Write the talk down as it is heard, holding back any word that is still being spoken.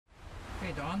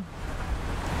Okay, Don,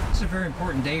 it's a very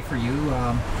important day for you.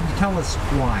 Can you tell us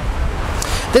why?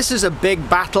 This is a big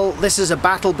battle. This is a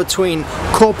battle between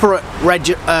corporate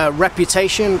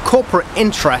reputation, corporate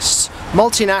interests,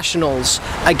 multinationals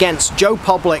against Joe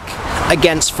Public,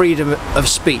 against freedom of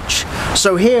speech.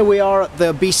 So here we are at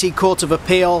the BC Court of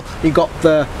Appeal. You've got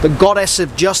the goddess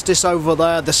of justice over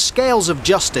there, the scales of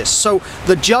justice. So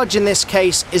the judge in this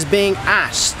case is being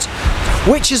asked,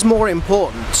 which is more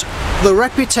important? The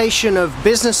reputation of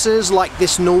businesses like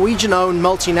this Norwegian-owned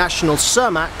multinational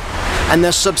Cermaq and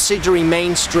their subsidiary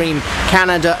Mainstream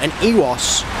Canada and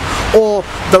EWOS, or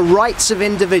the rights of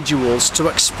individuals to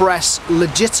express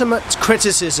legitimate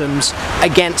criticisms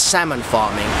against salmon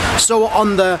farming. So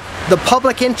on the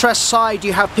public interest side,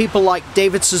 you have people like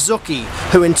David Suzuki,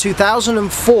 who in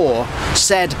 2004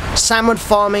 said salmon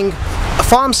farming,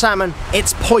 farm salmon,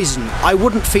 it's poison. I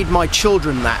wouldn't feed my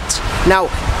children that. Now,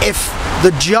 if the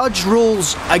judge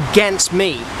rules against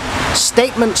me,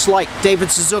 statements like David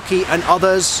Suzuki and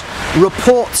others,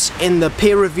 reports in the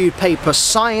peer-reviewed paper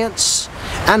Science,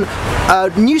 and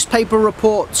newspaper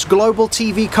reports, global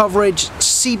TV coverage,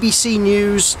 CBC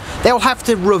News, they'll have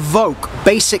to revoke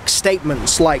basic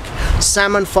statements like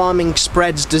salmon farming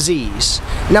spreads disease.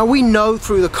 Now we know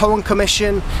through the Cohen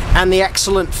Commission and the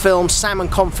excellent film Salmon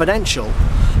Confidential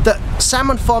that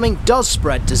salmon farming does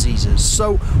spread diseases.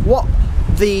 So what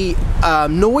the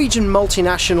Norwegian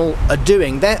multinational are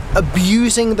doing, they're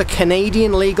abusing the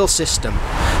Canadian legal system.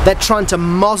 They're trying to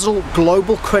muzzle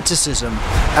global criticism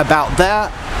about their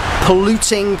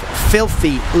polluting,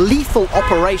 filthy, lethal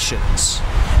operations.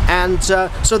 And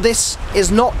so this is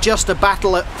not just a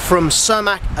battle from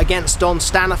Cermaq against Don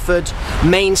Staniford,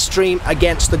 Mainstream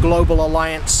against the Global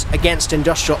Alliance against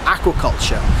industrial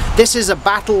aquaculture. This is a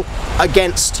battle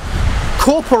against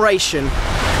corporation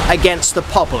against the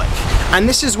public. And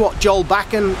this is what Joel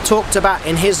Bakan talked about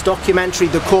in his documentary,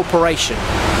 The Corporation.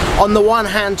 On the one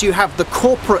hand, you have the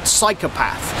corporate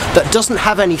psychopath that doesn't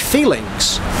have any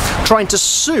feelings, trying to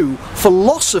sue for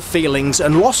loss of feelings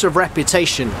and loss of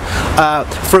reputation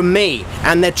from me,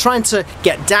 and they're trying to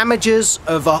get damages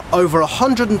of over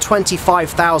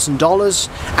 $125,000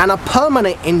 and a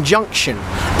permanent injunction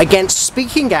against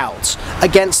speaking out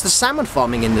against the salmon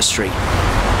farming industry.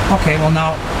 Okay, well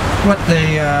now, what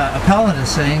the appellant is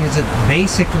saying is that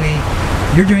basically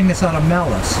you're doing this out of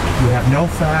malice. You have no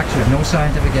facts, you have no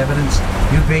scientific evidence.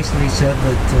 You basically said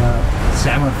that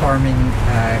salmon farming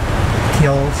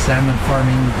kills, salmon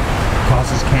farming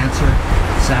causes cancer,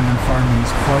 salmon farming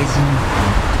is poison,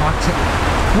 toxic.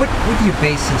 What do you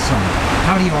base this on?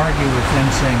 How do you argue with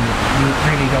them saying that you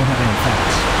really don't have any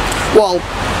facts? Well,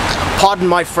 pardon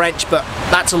my French, but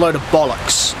that's a load of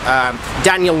bollocks.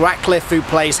 Daniel Radcliffe, who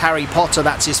plays Harry Potter,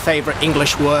 that's his favourite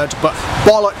English word, but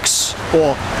bollocks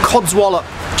or codswallop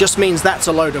just means that's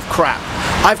a load of crap.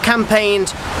 I've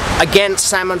campaigned against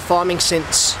salmon farming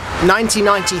since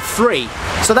 1993,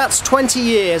 so that's 20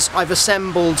 years. I've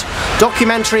assembled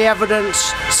documentary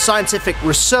evidence, scientific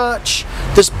research,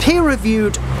 there's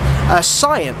peer-reviewed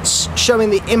science showing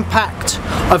the impact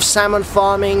of salmon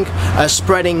farming,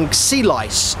 spreading sea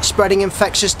lice, spreading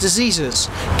infectious diseases,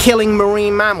 killing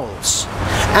marine mammals.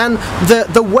 And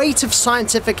the weight of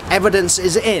scientific evidence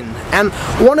is in. And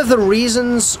one of the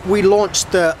reasons we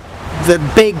launched the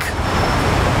big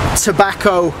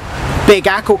tobacco, big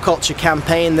aquaculture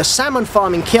campaign, the Salmon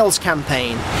Farming Kills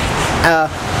campaign,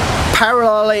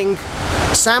 paralleling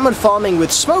salmon farming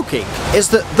with smoking, is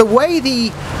that the way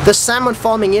the salmon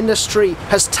farming industry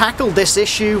has tackled this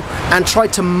issue and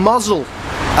tried to muzzle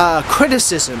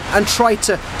criticism and try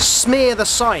to smear the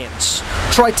science,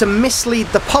 try to mislead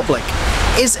the public,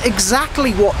 is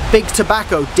exactly what big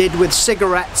tobacco did with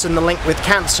cigarettes and the link with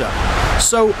cancer.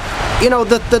 So, you know,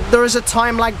 there is a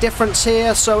time lag difference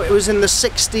here. So it was in the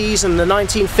 60s and the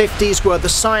 1950s where the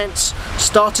science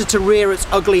started to rear its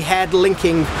ugly head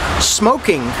linking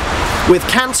smoking with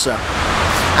cancer.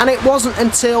 And it wasn't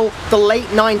until the late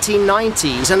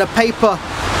 1990s and a paper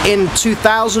in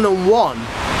 2001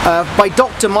 by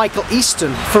Dr. Michael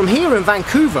Easton from here in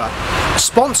Vancouver,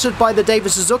 sponsored by the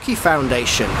David Suzuki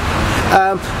Foundation,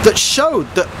 that showed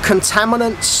that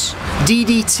contaminants,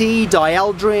 DDT,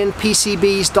 dieldrin,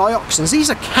 PCBs, dioxins, these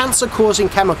are cancer-causing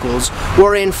chemicals,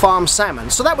 were in farm salmon.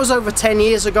 So that was over 10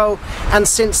 years ago, and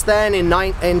since then,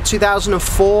 in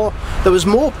 2004, there was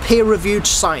more peer-reviewed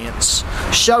science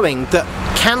showing that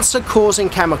cancer-causing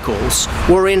chemicals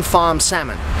were in farm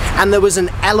salmon, and there was an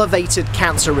elevated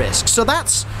cancer risk. So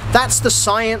that's the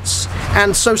science.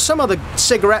 And so some of the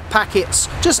cigarette packets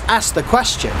just ask the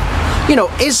question, you know,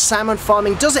 is salmon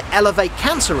farming, does it elevate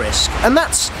cancer risk? And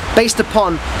that's based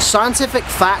upon scientific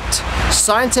fact,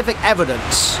 scientific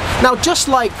evidence. Now, just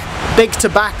like big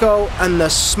tobacco and the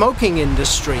smoking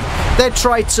industry, they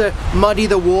try to muddy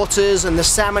the waters, and the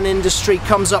salmon industry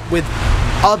comes up with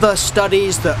other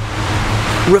studies that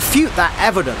refute that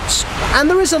evidence. And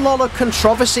there is a lot of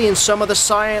controversy in some of the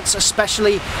science,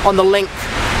 especially on the link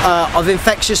of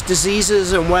infectious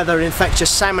diseases and whether infectious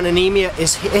salmon anemia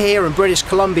is here in British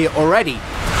Columbia already.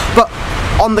 But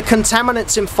on the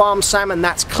contaminants in farm salmon,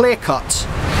 that's clear-cut.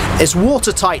 It's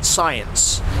watertight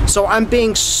science. So I'm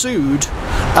being sued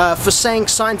for saying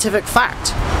scientific fact.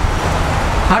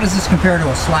 How does this compare to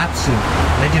a slap suit?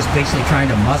 They're just basically trying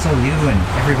to muzzle you and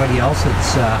everybody else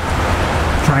that's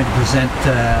trying to present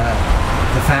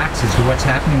the facts as to what's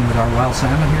happening with our wild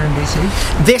salmon here in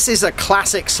BC? This is a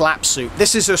classic slap suit.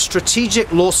 This is a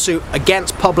strategic lawsuit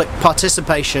against public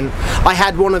participation. I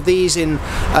had one of these in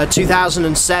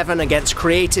 2007 against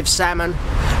Creative Salmon.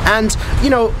 And, you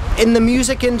know, in the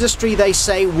music industry, they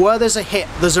say where there's a hit,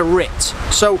 there's a writ.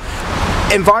 So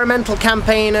environmental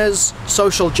campaigners,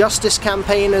 social justice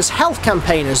campaigners, health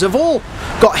campaigners have all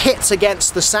got hits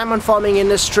against the salmon farming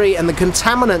industry and the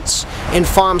contaminants in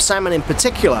farm salmon in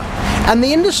particular. And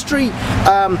the industry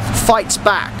fights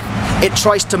back. It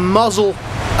tries to muzzle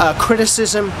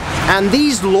criticism, and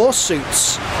these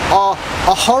lawsuits are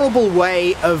a horrible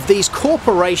way of these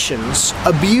corporations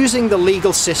abusing the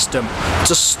legal system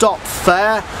to stop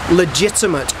fair,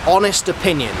 legitimate, honest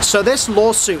opinion. So this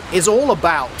lawsuit is all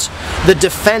about the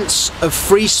defense of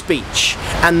free speech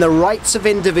and the rights of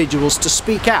individuals to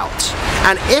speak out.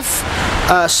 And if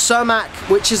Cermaq,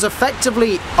 which is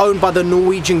effectively owned by the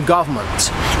Norwegian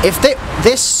government, if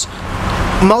this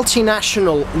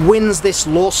multinational wins this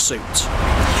lawsuit,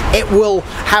 it will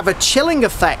have a chilling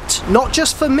effect, not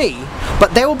just for me,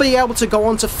 but they will be able to go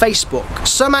onto Facebook.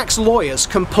 Cermaq's lawyers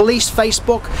can police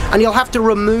Facebook, and you'll have to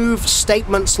remove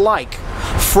statements like,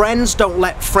 friends don't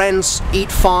let friends eat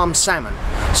farm salmon.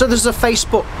 So there's a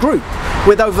Facebook group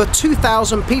with over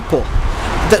 2,000 people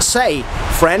that say,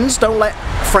 friends don't let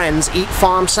friends eat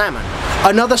farm salmon.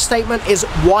 Another statement is,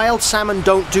 wild salmon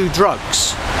don't do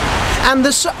drugs. And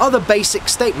there's other basic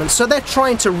statements. So they're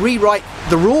trying to rewrite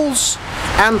the rules,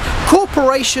 and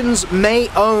corporations may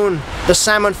own the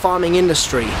salmon farming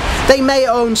industry. They may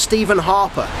own Stephen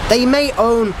Harper. They may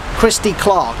own Christy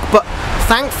Clark, but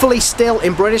thankfully still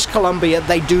in British Columbia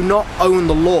they do not own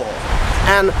the law.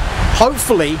 And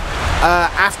hopefully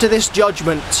after this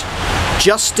judgment,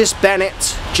 Justice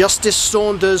Bennett, Justice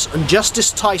Saunders and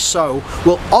Justice Tyso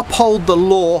will uphold the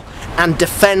law and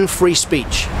defend free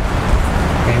speech.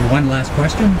 Okay, one last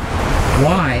question.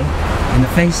 Why, in the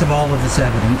face of all of this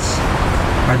evidence,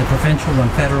 are the provincial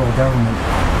and federal government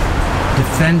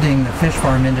defending the fish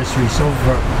farm industry so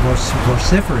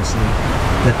vociferously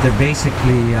that they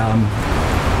basically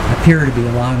appear to be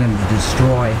allowing them to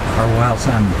destroy our wild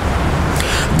salmon?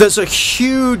 There's a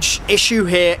huge issue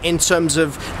here in terms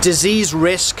of disease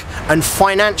risk and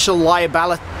financial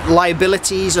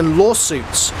liabilities and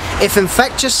lawsuits. If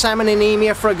infectious salmon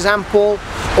anemia, for example,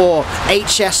 or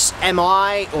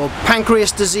HSMI or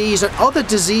pancreas disease and other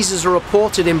diseases are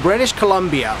reported in British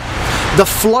Columbia, the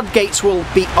floodgates will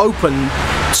be open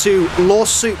to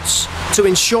lawsuits, to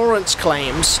insurance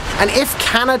claims, and if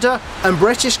Canada and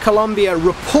British Columbia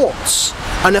reports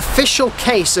an official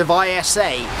case of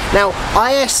ISA. Now,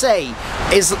 ISA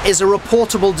is a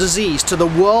reportable disease to the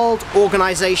World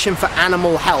Organization for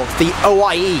Animal Health, the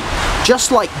OIE,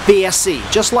 just like BSE,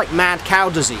 just like mad cow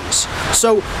disease.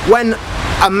 So when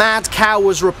a mad cow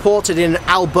was reported in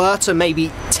Alberta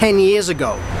maybe 10 years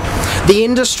ago, the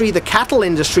industry, the cattle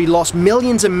industry, lost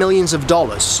millions and millions of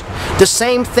dollars. The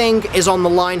same thing is on the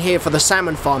line here for the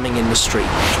salmon farming industry.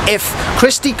 If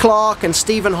Christy Clark and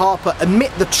Stephen Harper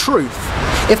admit the truth,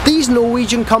 if these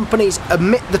Norwegian companies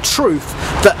admit the truth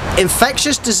that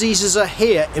infectious diseases are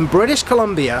here in British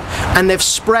Columbia and they've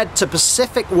spread to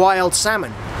Pacific wild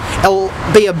salmon, it'll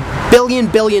be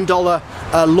 $1 billion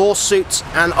lawsuits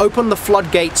and open the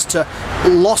floodgates to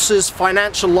losses,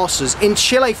 financial losses. In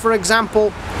Chile, for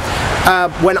example,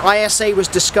 when ISA was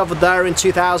discovered there in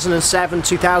 2007,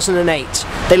 2008,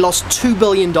 they lost $2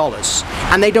 billion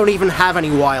and they don't even have any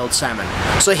wild salmon.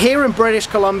 So here in British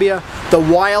Columbia, the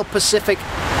wild Pacific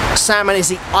salmon is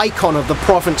the icon of the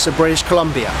province of British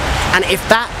Columbia. And if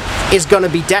that is going to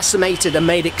be decimated and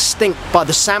made extinct by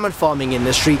the salmon farming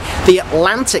industry, the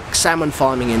Atlantic salmon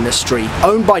farming industry,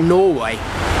 owned by Norway,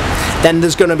 then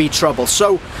there's going to be trouble.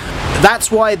 So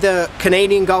That's why the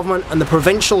Canadian government and the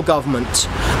provincial government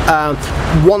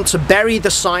want to bury the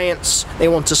science. They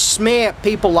want to smear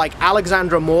people like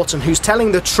Alexandra Morton, who's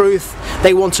telling the truth.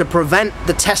 They want to prevent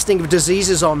the testing of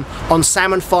diseases on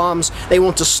salmon farms. They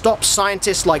want to stop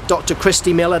scientists like Dr.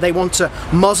 Christy Miller. They want to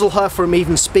muzzle her from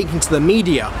even speaking to the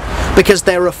media because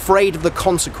they're afraid of the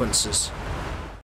consequences.